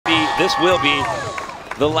this will be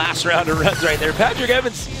the last round of runs right there. Patrick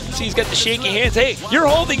Evans, he's got the shaky hands. Hey, you're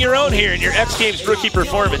holding your own here in your X Games rookie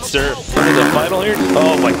performance, sir. Into the final here.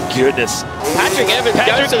 Oh my goodness. Patrick Evans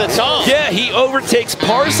goes to the top. Yeah, he overtakes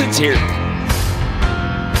Parsons here.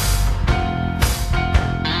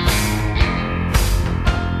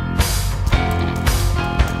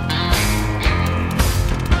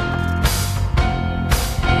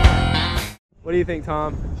 What do you think,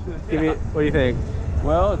 Tom? What do you think?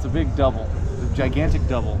 Well, it's a big double. It's a gigantic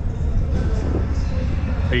double.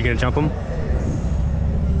 Are you gonna jump them?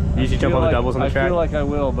 You usually jump on the doubles on the track? I feel like I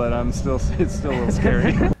will, but it's still a little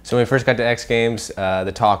scary. So when we first got to X Games,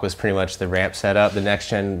 the talk was pretty much the ramp setup. The next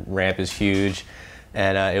gen ramp is huge,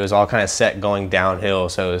 and it was all kind of set going downhill,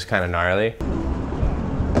 so it was kind of gnarly.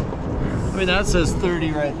 I mean, that says 30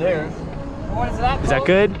 right there. What is that? Is that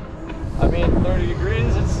good? I mean, 30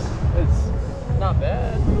 degrees, it's not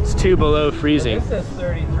bad. It's 2 below freezing. It says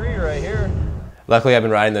 33 right here. Luckily, I've been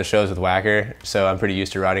riding those shows with Whacker, so I'm pretty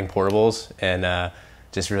used to riding portables and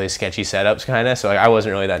just really sketchy setups, kind of. So I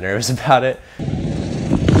wasn't really that nervous about it.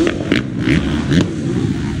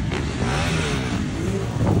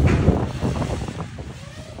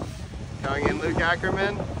 Coming in, Luke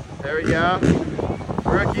Ackerman. There we go.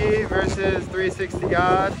 Rookie versus 360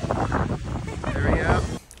 odd. There we go.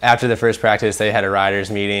 After the first practice, they had a riders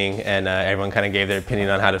meeting, and everyone kind of gave their opinion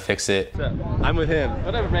on how to fix it. I'm with him.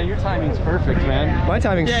 Whatever, man. Your timing's perfect, man. My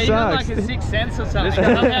timing sucks. Yeah, you got like a sixth sense or something.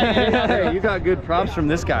 Hey, you got good props from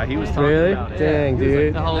this guy. He was talking about it. Dang,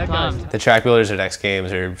 dude. The whole time. The track builders at X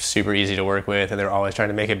Games are super easy to work with, and they're always trying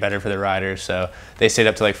to make it better for the riders. So they stayed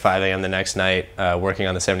up to like 5 a.m. the next night working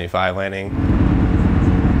on the 75 landing.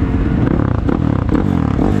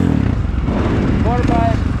 Quarter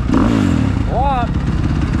pipe. Walk.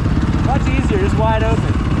 Much easier, just wide open.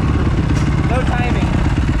 No timing.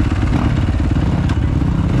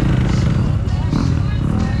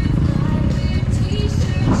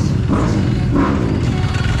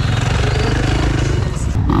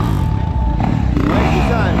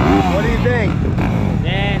 What do you think?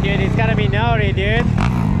 Yeah, dude, it's gotta be gnarly, dude.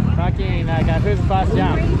 Fucking, who's the fast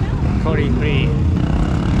jump? 43.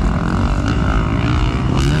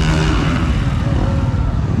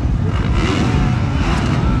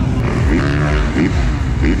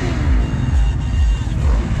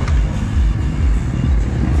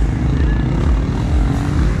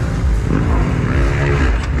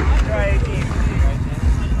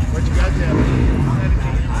 What you got there?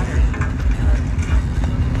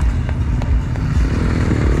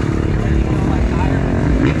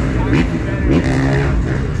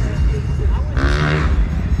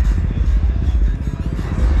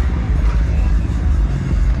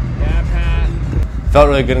 Felt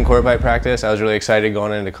really good in quarter pipe practice. I was really excited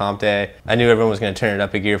going into comp day. I knew everyone was going to turn it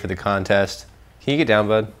up a gear for the contest. Can you get down,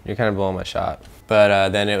 bud? You're kind of blowing my shot. But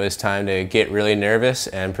then it was time to get really nervous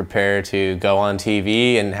and prepare to go on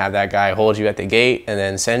TV and have that guy hold you at the gate and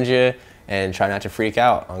then send you, and try not to freak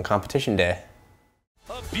out on competition day.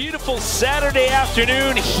 A beautiful Saturday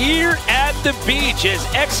afternoon here at the beach as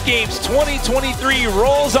X Games 2023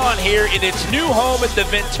 rolls on here in its new home at the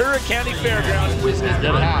Ventura County Fairgrounds.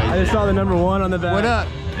 I just saw the #1 on the back. What up?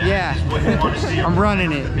 Yeah, I'm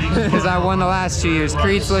running it because I won the last 2 years.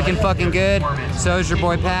 Creed's looking fucking good. So is your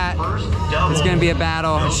boy Pat. It's gonna be a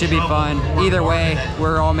battle. It should be fun. Either way,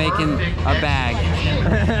 we're all making a bag.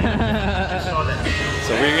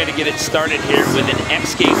 So we're going to get it started here with an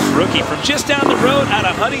X Games rookie from just down the road out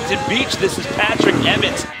of Huntington Beach. This is Patrick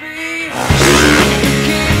Evans.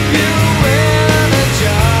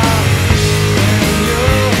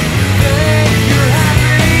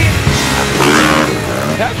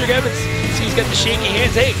 Patrick Evans, he's got the shaky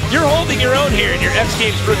hands. Hey, you're holding your own here in your X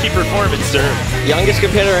Games rookie performance, sir. Youngest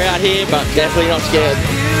competitor out here, but definitely not scared.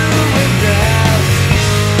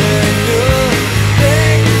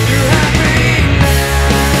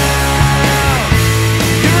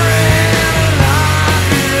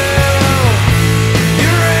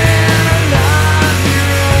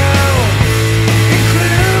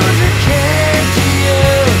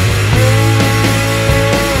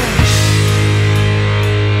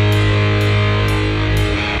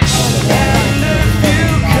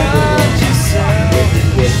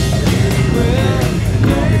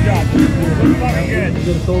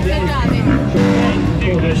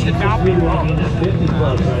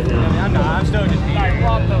 I'm still just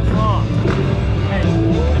flop those long. Hey,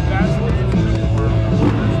 the best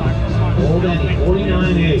Hold on,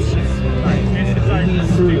 49.8.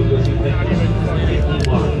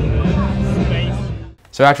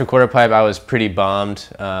 So after quarter pipe, I was pretty bummed.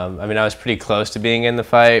 I mean, I was pretty close to being in the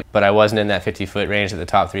fight, but I wasn't in that 50-foot range that the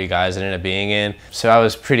top 3 guys ended up being in. So I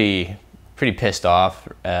was pretty pissed off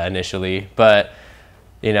initially, but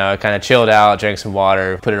you know, I kind of chilled out, drank some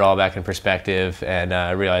water, put it all back in perspective, and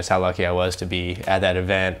realized how lucky I was to be at that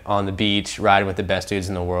event on the beach, riding with the best dudes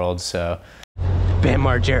in the world. So, Bam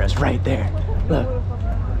Margera's right there. Look,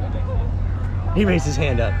 he raised his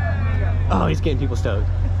hand up. Oh, he's getting people stoked.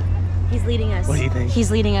 He's leading us. What do you think?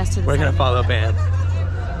 He's leading us to the We're gonna follow Bam.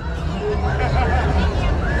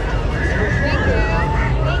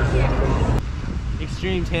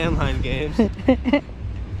 Extreme tan line games.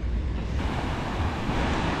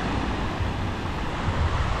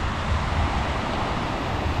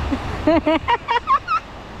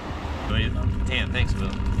 Damn, thanks, Will.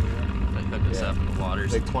 Hook us up in the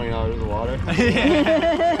waters. Like $20 of water.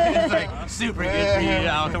 Yeah. It's like super good for you,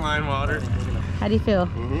 alkaline water. How do you feel?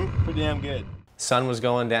 Pretty damn good. Sun was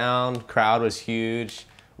going down, crowd was huge,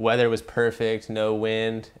 weather was perfect, no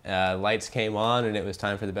wind, lights came on, and it was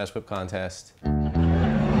time for the best whip contest.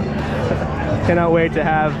 Cannot wait to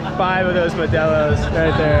have 5 of those Modelos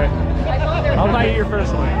right there. I'll buy you your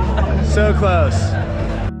first one. So close.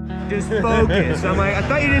 Just focus. I'm like, I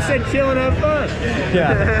thought you just said chill and have fun.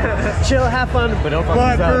 Yeah. Chill, have fun, but don't fuck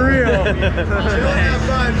But this up. for real. Chill and have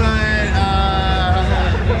fun,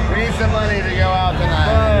 but we need some money to go out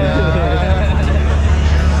tonight.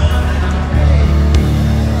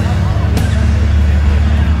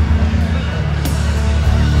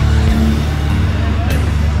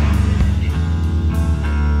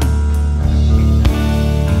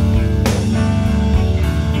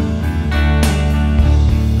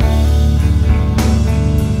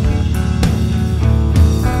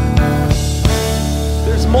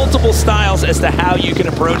 Multiple styles as to how you can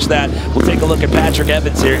approach that. We'll take a look at Patrick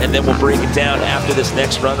Evans here, and then we'll break it down after this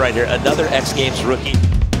next run right here. Another X Games rookie. Wow,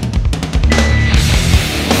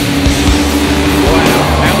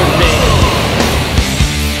 that was big.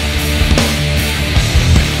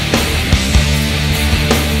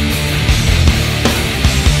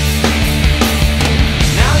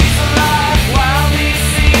 Now he's alive while he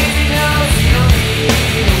sees he knows he don't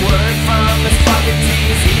need a word from his pocket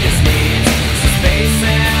teeth. He just needs some space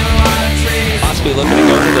and a lot of trees. Possibly looking to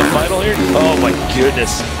go to the final here. Oh my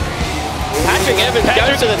goodness. Patrick Evans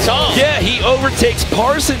goes to the top. Yeah, he overtakes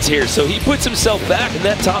Parsons here, so he puts himself back in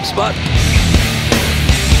that top spot.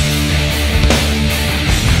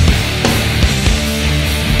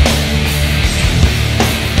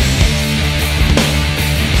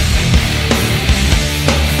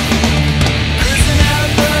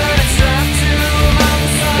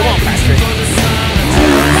 Come on, Patrick.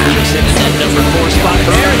 Patrick's in that number 4 spot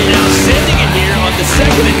there, and now sending it here on the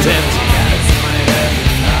second attempt.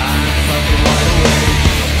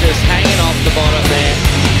 Just hanging off the bottom there.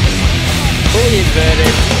 Fully inverted.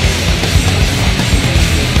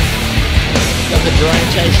 Got the drone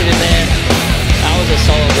chasing in there. That was a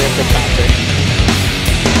solid win for Patrick.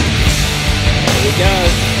 Here we go.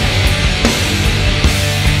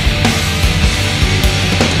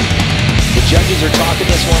 The judges are talking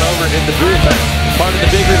this one over in the booth. Part of the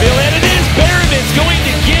big reveal, and it is Berriman's going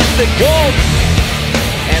to get the gold.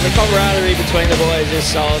 And the camaraderie between the boys is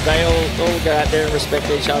solid. They all go out there and respect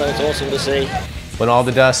each other. It's awesome to see. When all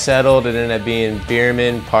the dust settled, it ended up being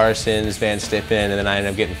Bierman, Parsons, Van Stippen, and then I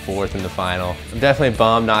ended up getting 4th in the final. I'm definitely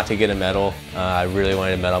bummed not to get a medal. I really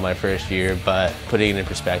wanted a medal my first year, but putting it in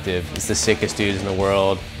perspective, it's the sickest dudes in the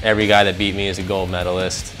world. Every guy that beat me is a gold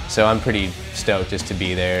medalist. So I'm pretty stoked just to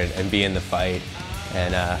be there and be in the fight.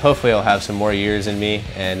 And hopefully I'll have some more years in me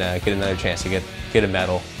and get another chance to get a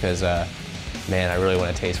medal, because man, I really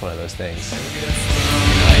want to taste one of those things.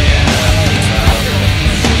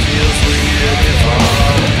 Feels weird if all